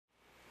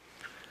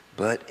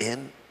but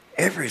in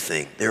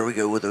everything. There we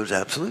go with those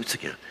absolutes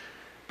again.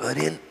 But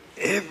in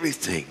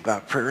everything,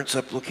 by prayer and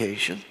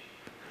supplication,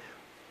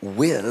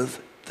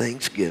 with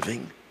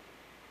thanksgiving,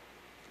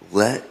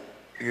 let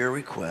your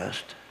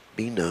request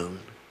be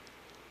known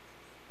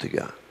to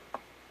God.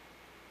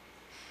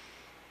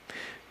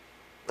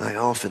 I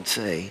often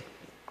say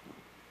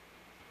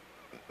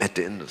at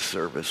the end of the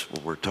service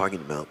when we're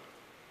talking about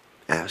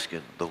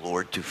asking the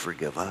Lord to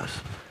forgive us,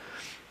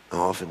 I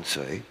often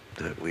say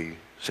that we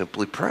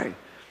simply pray.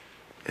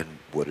 And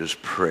what is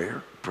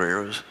prayer?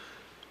 Prayer is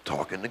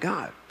talking to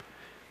God.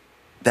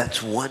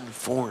 That's one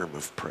form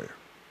of prayer.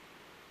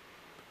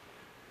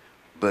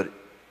 But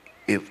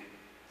if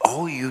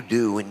all you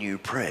do when you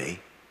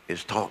pray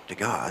is talk to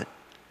God,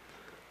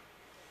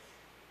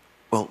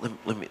 well,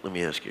 let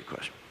me ask you a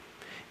question.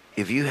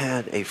 If you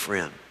had a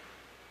friend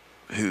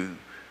who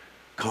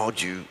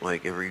called you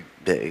like every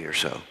day or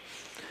so,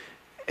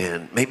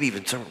 and maybe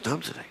even several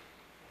times a day,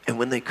 and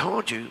when they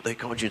called you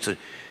and said,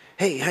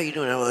 "Hey, how you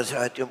doing?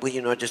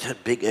 I just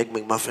had Big Egg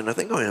McMuffin. I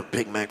think I'm going to have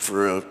Big Mac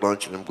for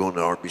lunch, and I'm going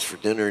to Arby's for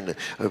dinner.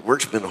 And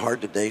work's been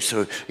hard today,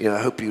 so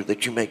I hope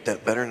that you make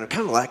that better. And I'm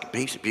kind of lacking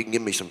peace. If you can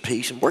give me some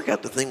peace and work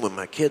out the thing with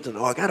my kids. And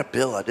I got a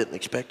bill I didn't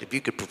expect. If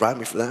you could provide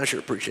me for that, I sure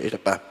appreciate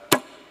it. Bye."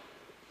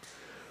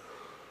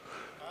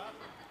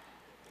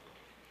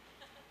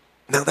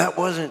 Now that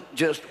wasn't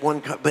just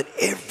one, but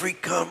every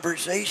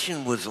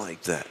conversation was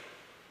like that.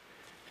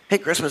 Hey,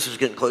 Christmas is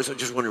getting close. I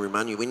just want to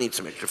remind you, we need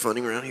some extra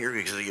funding around here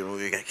because,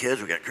 we got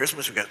kids, we got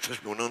Christmas, we got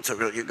stuff going on, so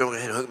you go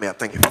ahead and hook me up.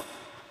 Thank you.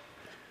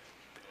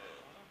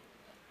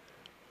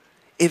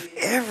 If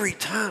every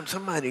time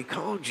somebody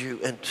called you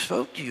and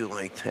spoke to you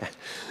like that,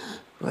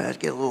 well, I'd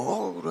get a little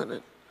old, wouldn't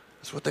it?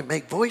 That's what they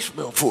make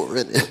voicemail for,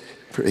 isn't it?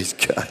 Praise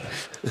God.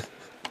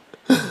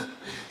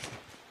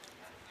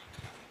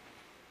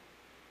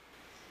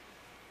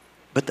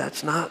 But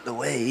that's not the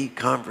way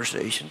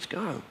conversations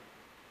go.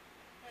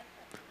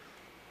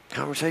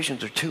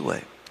 Conversations are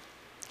two-way.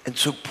 And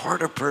so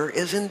part of prayer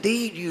is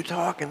indeed you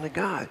talking to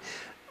God.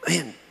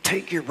 Man,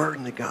 take your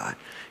burden to God.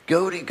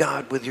 Go to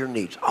God with your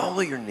needs,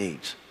 all of your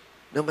needs.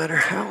 No matter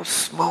how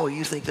small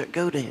you think that,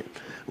 go to him.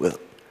 Well,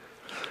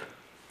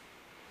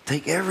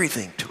 take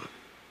everything to him.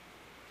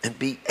 And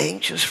be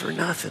anxious for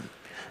nothing.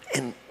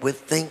 And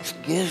with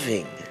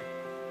thanksgiving,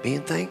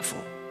 being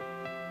thankful.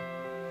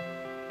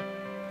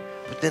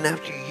 But then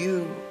after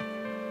you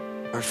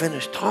are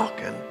finished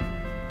talking,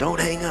 don't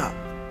hang up.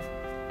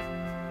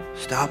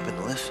 Stop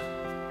and listen.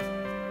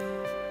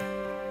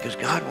 Because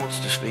God wants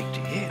to speak to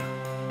you.